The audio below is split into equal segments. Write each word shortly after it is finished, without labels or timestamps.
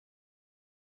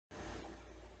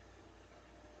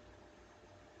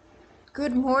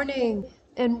Good morning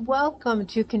and welcome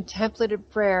to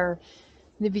Contemplative Prayer,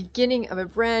 the beginning of a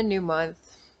brand new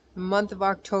month, the month of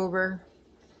October,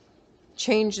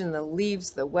 change in the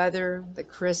leaves, the weather, the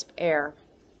crisp air.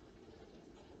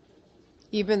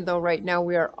 Even though right now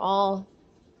we are all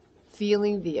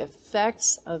feeling the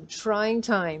effects of trying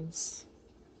times,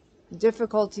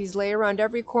 difficulties lay around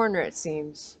every corner it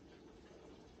seems.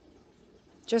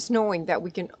 Just knowing that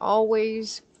we can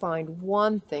always find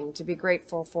one thing to be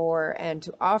grateful for and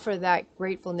to offer that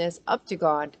gratefulness up to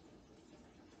God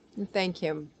and thank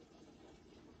Him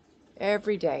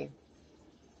every day,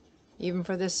 even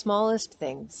for the smallest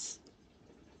things.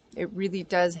 It really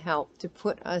does help to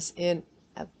put us in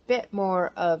a bit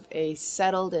more of a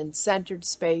settled and centered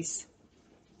space,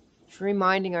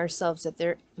 reminding ourselves that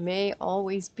there may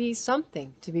always be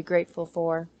something to be grateful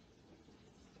for.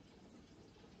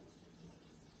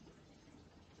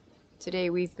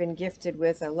 Today we've been gifted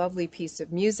with a lovely piece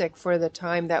of music for the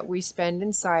time that we spend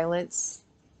in silence.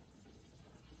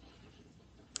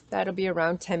 That'll be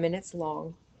around 10 minutes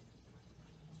long.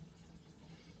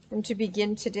 And to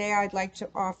begin today, I'd like to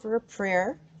offer a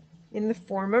prayer in the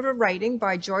form of a writing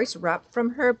by Joyce Rupp from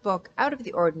her book, Out of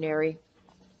the Ordinary.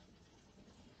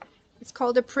 It's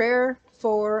called A Prayer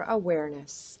for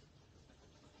Awareness.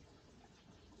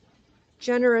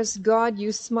 Generous God,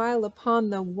 you smile upon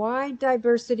the wide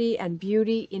diversity and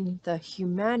beauty in the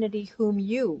humanity whom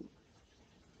you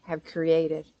have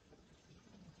created.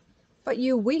 But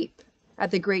you weep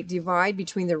at the great divide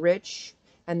between the rich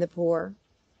and the poor.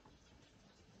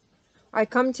 I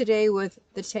come today with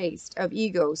the taste of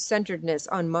ego-centeredness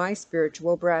on my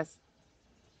spiritual breath.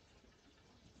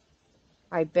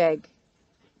 I beg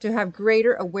to have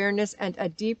greater awareness and a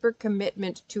deeper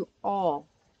commitment to all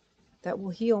that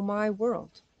will heal my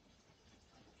world.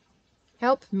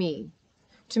 Help me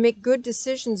to make good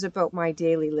decisions about my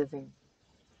daily living,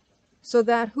 so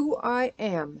that who I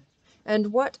am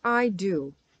and what I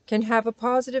do can have a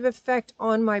positive effect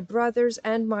on my brothers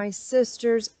and my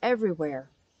sisters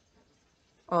everywhere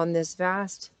on this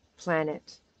vast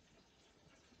planet.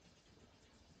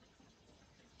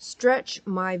 Stretch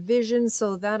my vision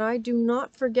so that I do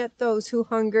not forget those who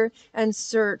hunger and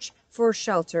search for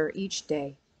shelter each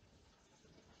day.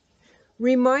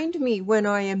 Remind me when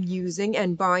I am using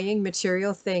and buying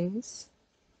material things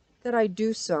that I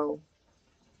do so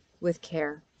with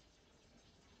care.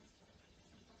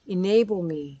 Enable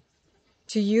me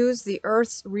to use the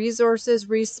earth's resources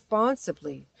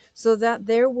responsibly so that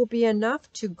there will be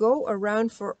enough to go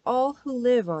around for all who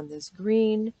live on this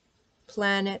green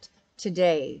planet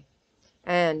today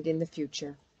and in the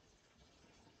future.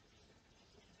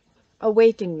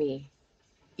 Awaken me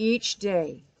each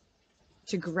day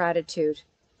to gratitude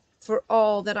for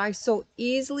all that I so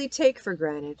easily take for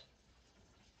granted.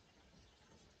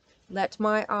 Let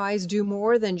my eyes do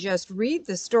more than just read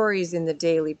the stories in the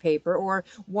daily paper or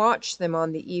watch them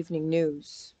on the evening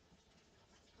news.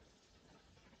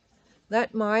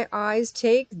 Let my eyes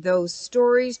take those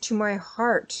stories to my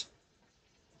heart,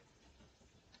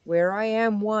 where I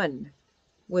am one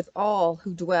with all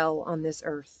who dwell on this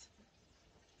earth.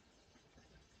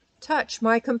 Touch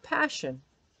my compassion,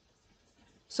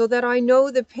 so that I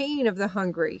know the pain of the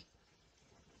hungry,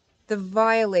 the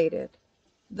violated,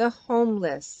 the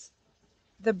homeless,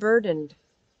 the burdened,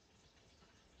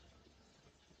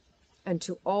 and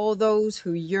to all those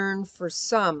who yearn for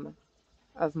some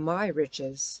of my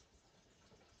riches.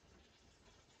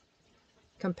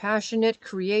 Compassionate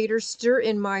Creator, stir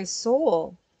in my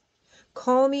soul.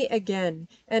 Call me again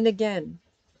and again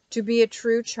to be a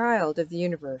true child of the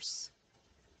universe.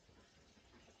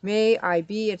 May I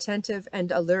be attentive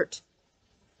and alert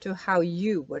to how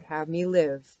you would have me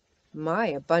live my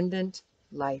abundant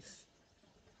life.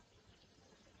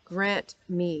 Grant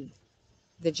me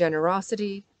the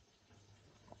generosity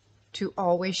to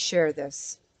always share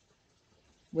this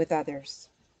with others.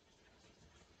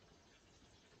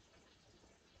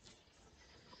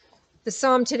 The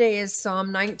psalm today is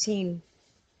Psalm 19.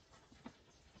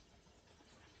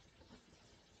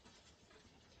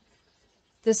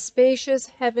 The spacious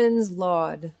heavens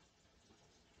laud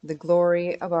the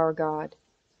glory of our God,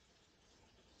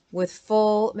 with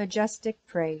full majestic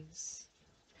praise.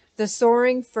 The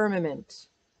soaring firmament,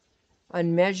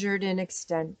 unmeasured in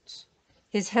extent,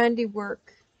 his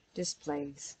handiwork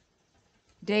displays.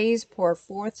 Days pour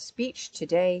forth speech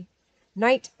today,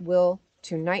 night will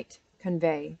to night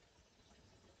convey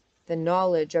the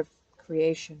knowledge of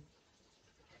creation.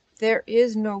 There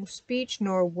is no speech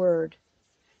nor word,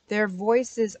 their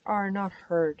voices are not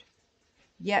heard,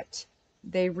 yet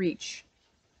they reach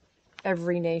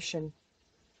every nation.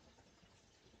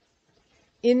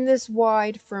 In this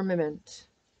wide firmament,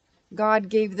 God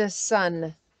gave the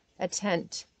sun a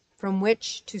tent from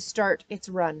which to start its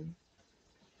run.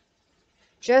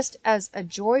 Just as a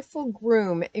joyful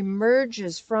groom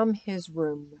emerges from his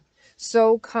room,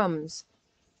 so comes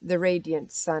the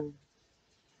radiant sun.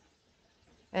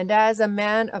 And as a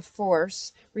man of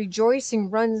force, rejoicing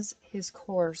runs his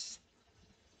course,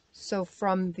 so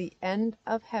from the end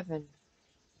of heaven,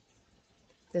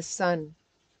 the sun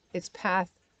its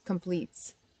path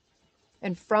completes,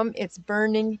 and from its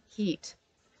burning heat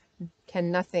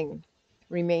can nothing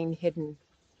remain hidden.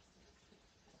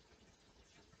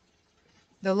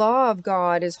 The law of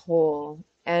God is whole,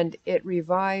 and it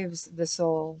revives the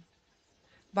soul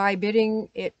by bidding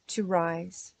it to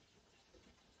rise.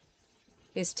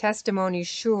 His testimony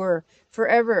sure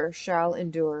forever shall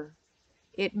endure.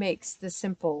 It makes the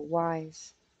simple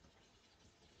wise.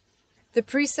 The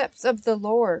precepts of the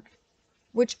Lord,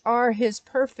 which are his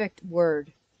perfect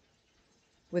word,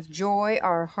 with joy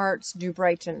our hearts do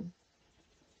brighten,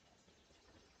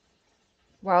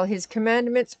 while his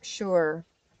commandments sure,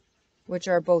 which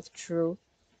are both true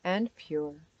and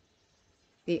pure,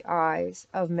 the eyes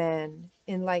of man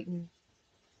enlighten.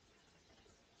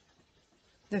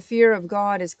 The fear of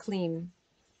God is clean,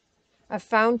 a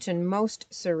fountain most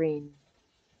serene.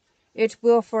 It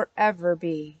will forever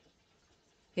be.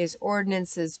 His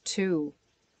ordinances too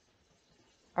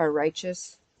are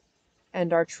righteous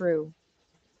and are true,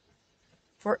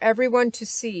 for everyone to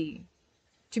see,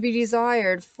 to be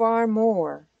desired far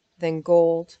more than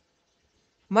gold,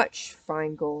 much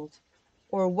fine gold,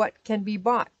 or what can be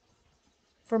bought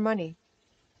for money.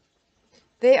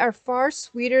 They are far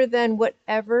sweeter than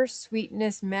whatever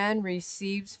sweetness man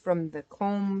receives from the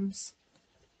combs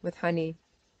with honey.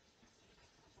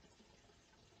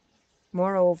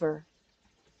 Moreover,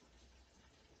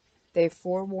 they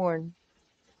forewarn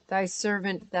thy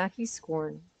servant that he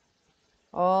scorn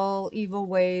all evil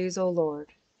ways, O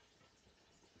Lord.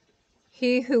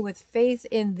 He who with faith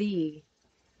in thee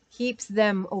keeps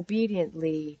them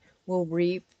obediently will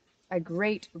reap a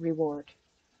great reward.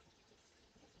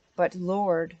 But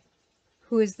Lord,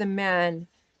 who is the man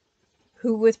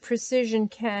who with precision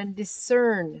can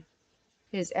discern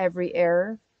his every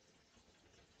error?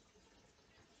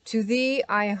 To thee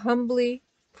I humbly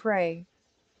pray,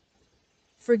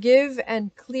 forgive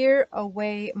and clear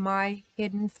away my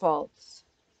hidden faults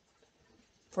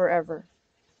forever.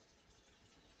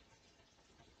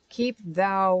 Keep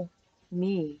thou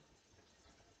me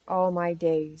all my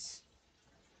days,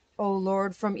 O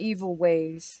Lord, from evil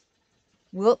ways.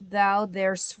 Wilt thou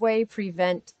their sway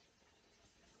prevent,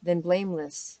 then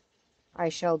blameless I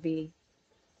shall be,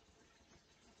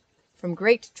 from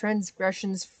great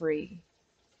transgressions free,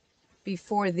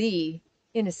 before thee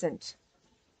innocent,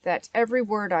 that every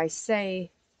word I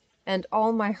say and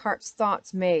all my heart's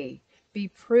thoughts may be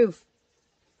proof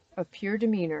of pure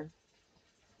demeanor.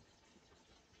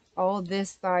 All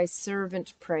this thy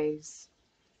servant prays,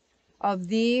 of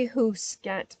thee who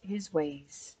scant his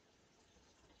ways,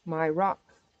 my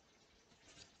rock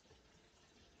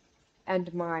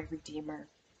and my redeemer.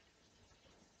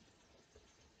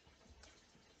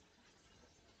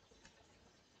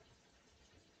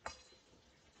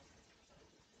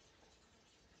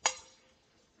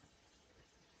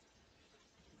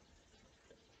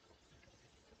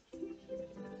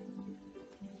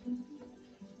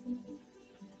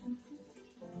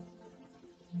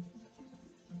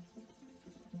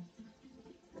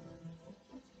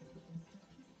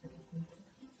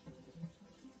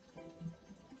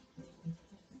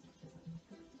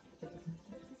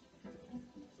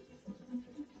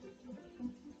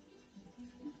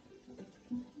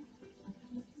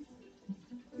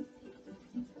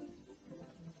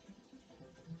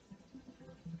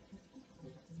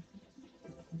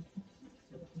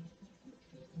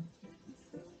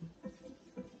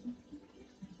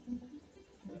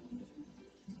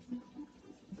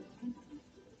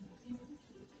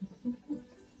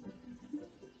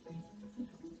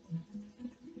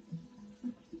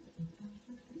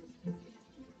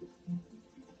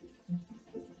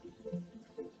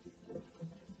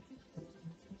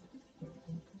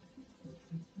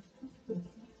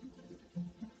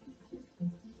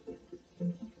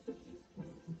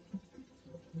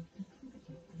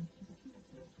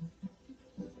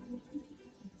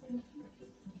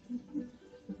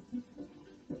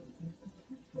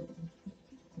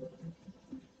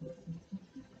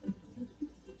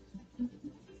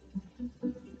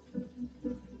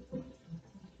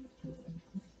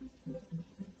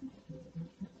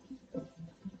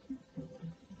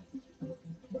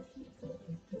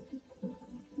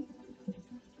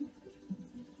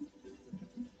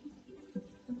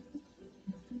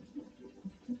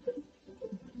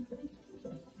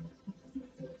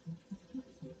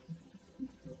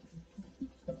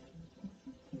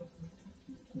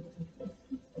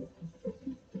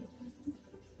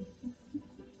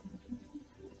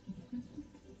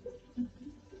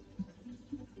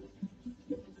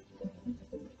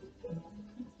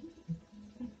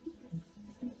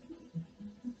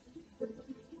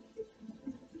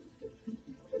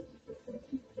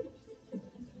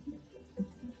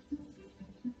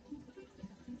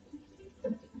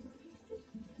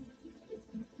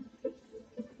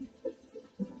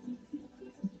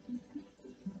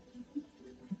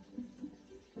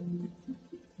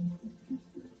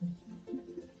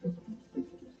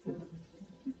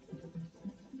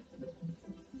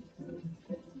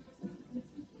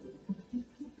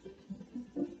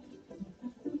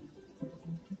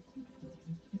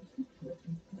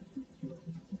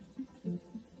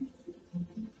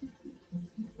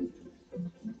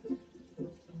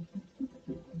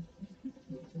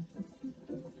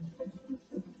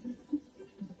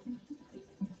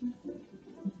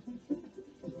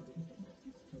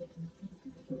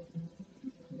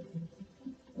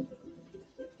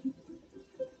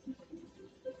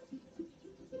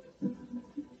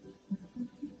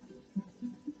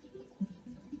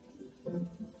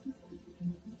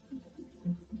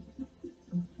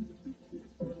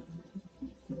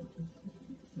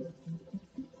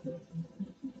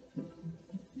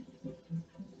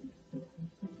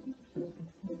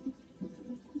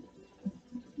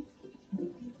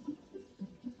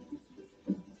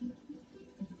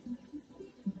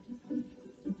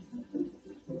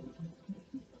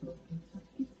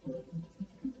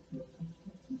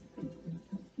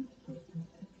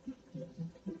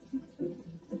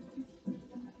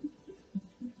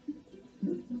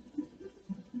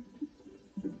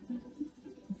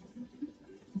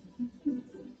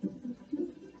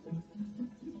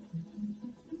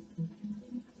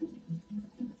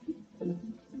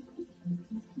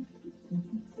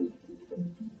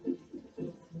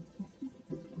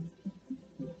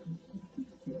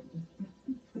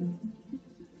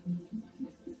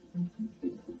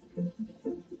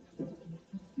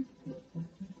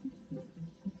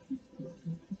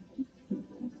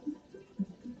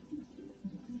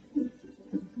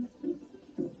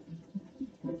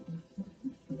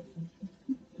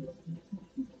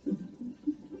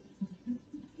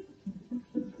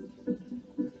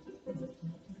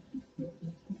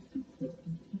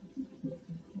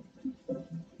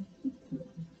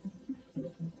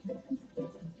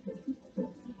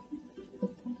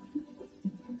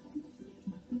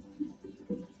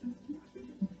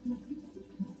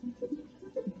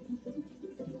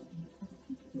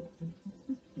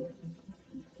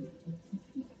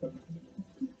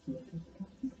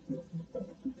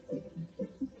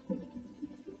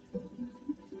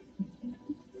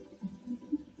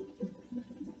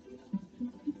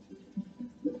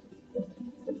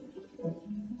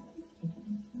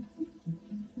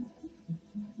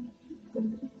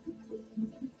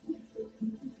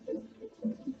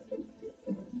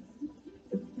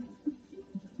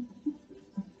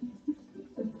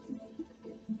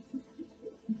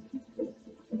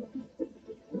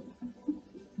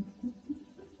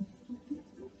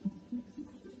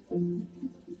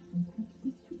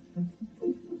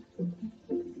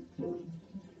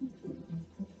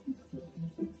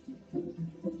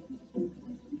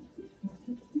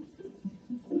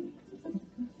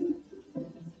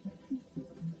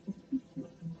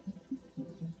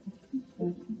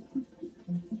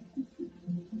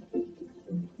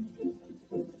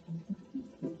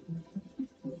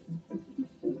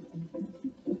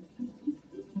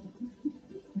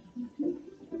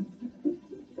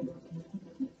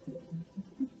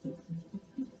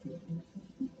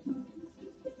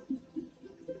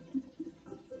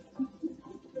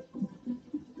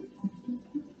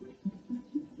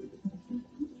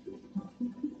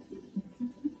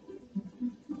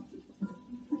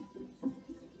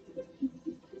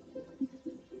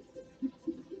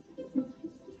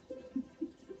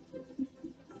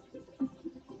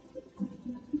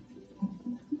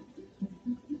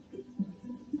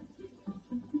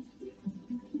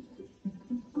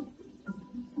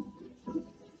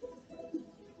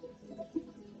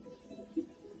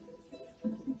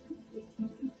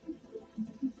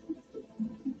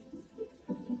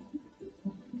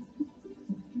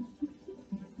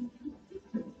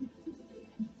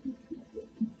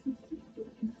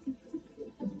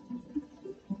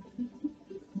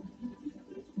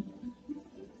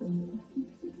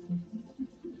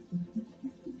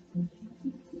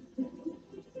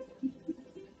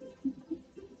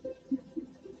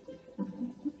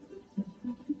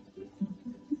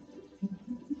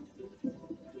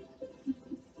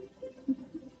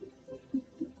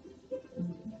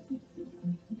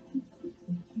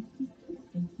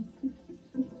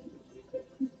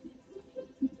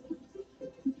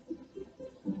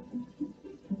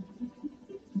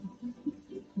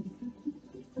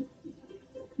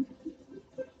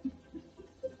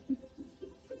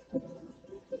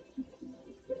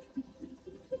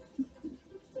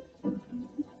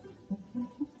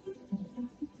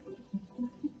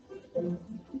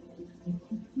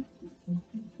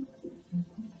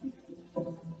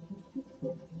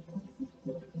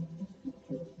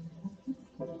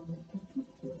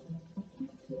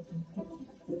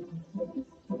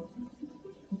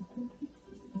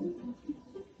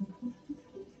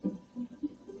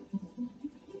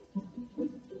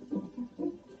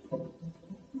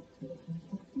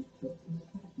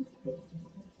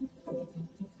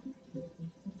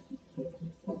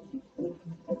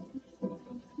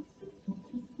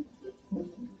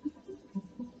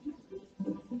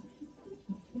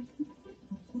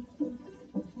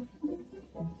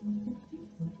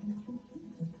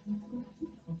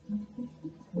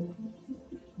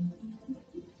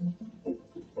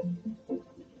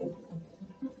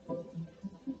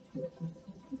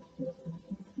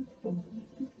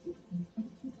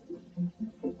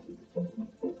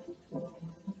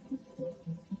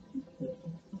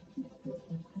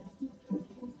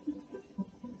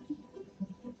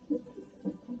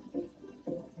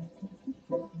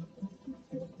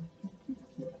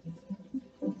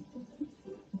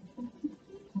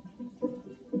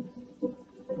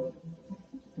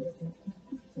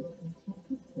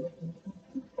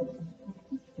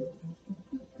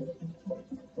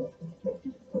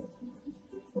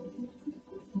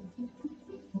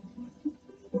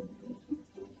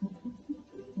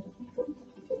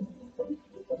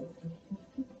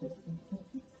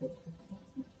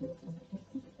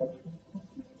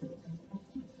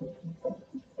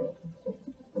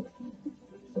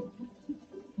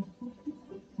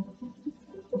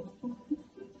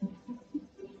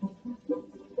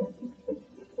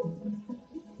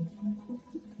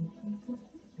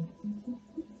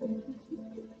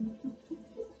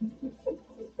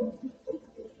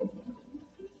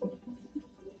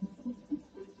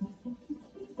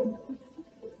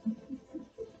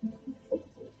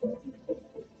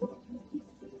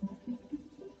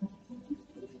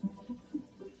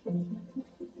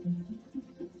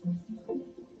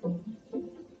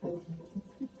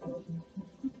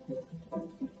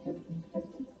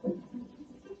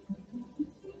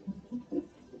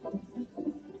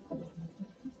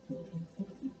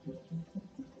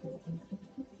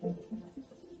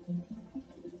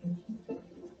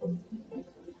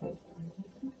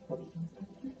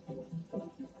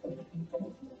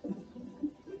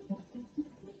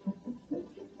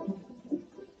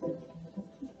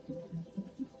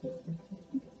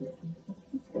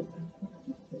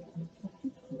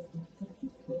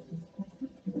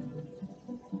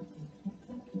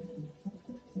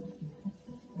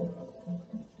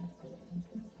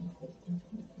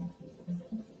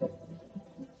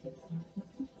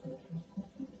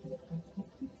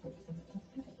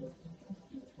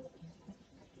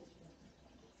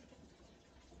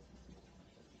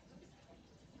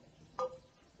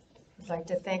 like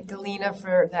to thank Galina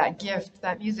for that gift.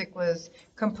 That music was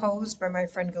composed by my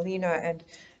friend Galina, and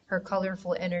her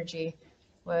colorful energy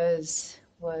was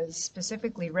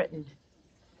specifically written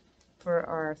for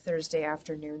our Thursday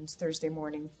afternoons, Thursday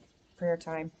morning prayer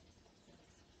time.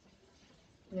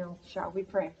 Now, shall we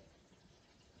pray?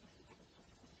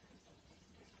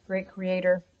 Great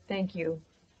Creator, thank you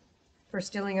for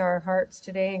stilling our hearts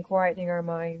today and quietening our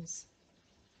minds.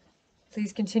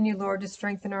 Please continue, Lord, to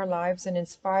strengthen our lives and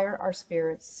inspire our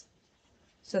spirits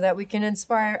so that we can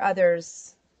inspire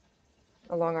others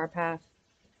along our path.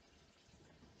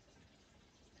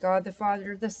 God the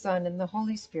Father, the Son, and the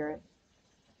Holy Spirit,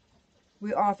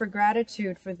 we offer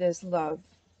gratitude for this love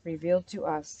revealed to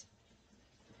us.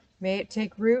 May it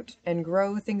take root and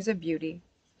grow things of beauty.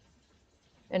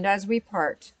 And as we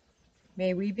part,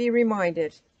 may we be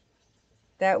reminded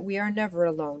that we are never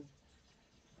alone.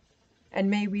 And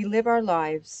may we live our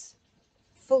lives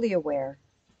fully aware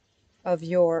of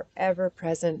your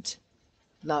ever-present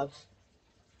love.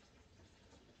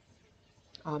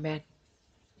 Amen.